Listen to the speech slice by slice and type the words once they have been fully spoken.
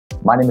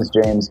My name is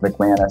James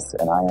McManus,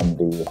 and I am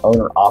the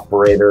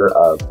owner-operator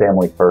of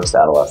Family First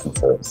Adolescent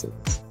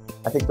Services.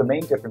 I think the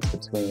main difference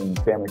between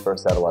Family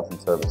First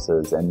Adolescent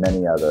Services and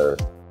many other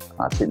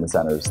treatment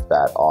centers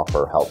that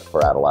offer help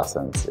for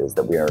adolescents is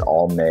that we are an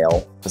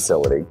all-male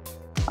facility.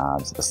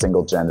 So the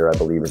single gender, I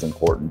believe, is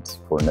important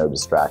for no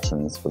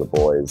distractions for the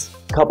boys.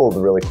 A couple of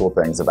the really cool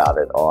things about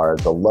it are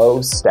the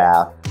low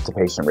staff to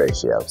patient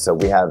ratio. So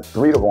we have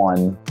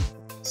 3-to-1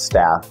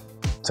 staff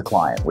to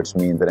client, which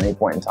means at any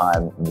point in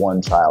time,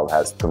 one child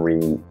has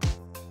 3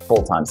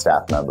 full-time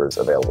staff members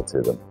available to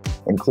them,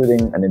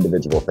 including an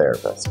individual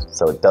therapist.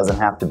 So it doesn't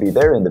have to be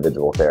their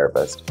individual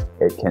therapist.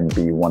 It can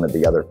be one of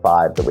the other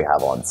 5 that we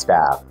have on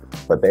staff,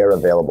 but they are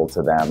available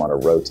to them on a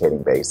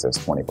rotating basis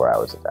 24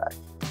 hours a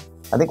day.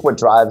 I think what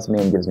drives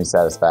me and gives me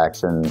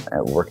satisfaction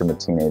at working with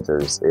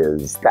teenagers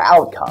is the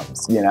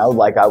outcomes.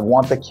 Like I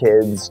want the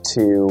kids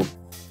to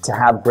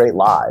have great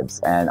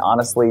lives. And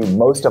honestly,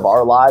 most of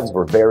our lives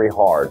were very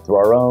hard through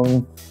our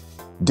own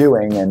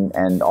doing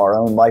and our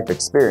own life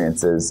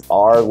experiences.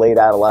 Our late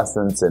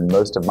adolescence and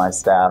most of my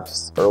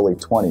staff's early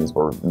 20s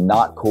were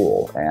not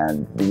cool.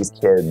 And these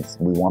kids,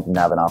 we want them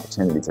to have an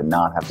opportunity to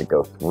not have to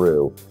go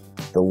through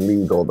the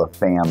legal, the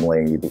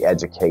family, the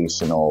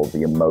educational,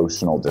 the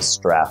emotional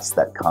distress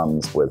that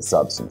comes with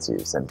substance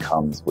use and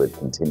comes with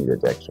continued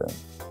addiction.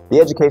 The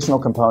educational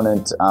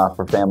component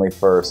for Family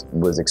First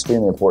was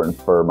extremely important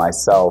for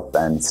myself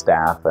and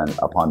staff and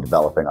upon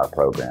developing our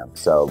program.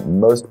 So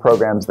most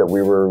programs that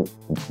we were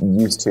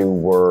used to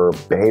were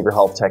behavioral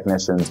health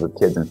technicians with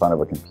kids in front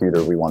of a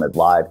computer. We wanted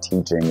live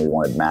teaching. We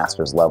wanted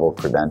master's level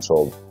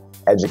credentialed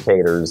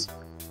educators,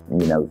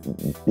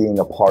 being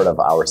a part of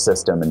our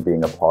system and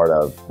being a part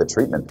of the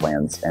treatment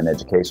plans and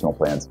educational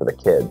plans for the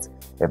kids.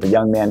 If a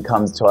young man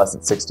comes to us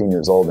at 16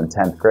 years old in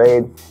 10th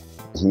grade,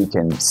 he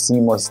can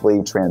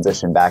seamlessly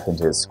transition back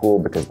into his school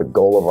because the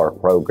goal of our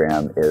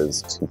program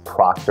is to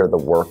proctor the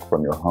work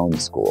from your home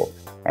school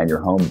and your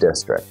home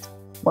district.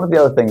 One of the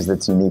other things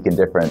that's unique and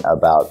different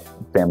about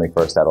Family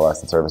First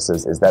Adolescent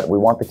Services is that we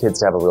want the kids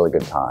to have a really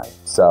good time.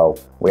 So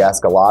we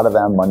ask a lot of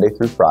them Monday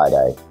through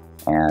Friday.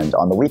 And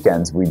on the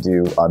weekends, we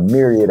do a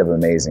myriad of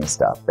amazing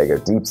stuff. They go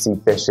deep sea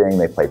fishing,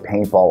 they play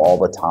paintball all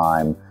the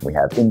time. We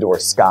have indoor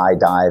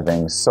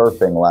skydiving,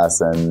 surfing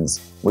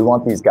lessons. We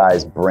want these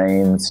guys'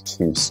 brains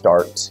to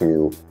start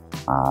to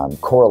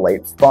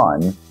correlate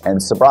fun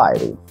and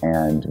sobriety.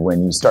 And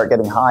when you start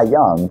getting high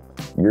young,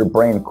 your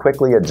brain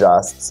quickly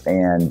adjusts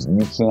and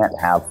you can't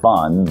have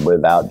fun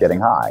without getting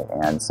high.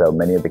 And so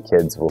many of the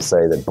kids will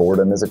say that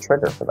boredom is a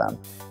trigger for them.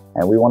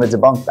 And we want to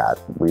debunk that.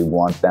 We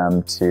want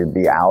them to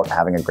be out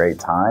having a great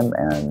time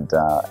and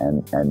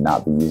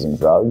not be using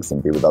drugs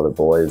and be with other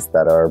boys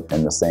that are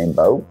in the same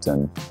boat.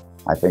 And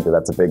I think that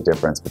that's a big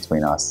difference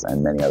between us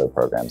and many other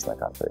programs in the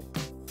country.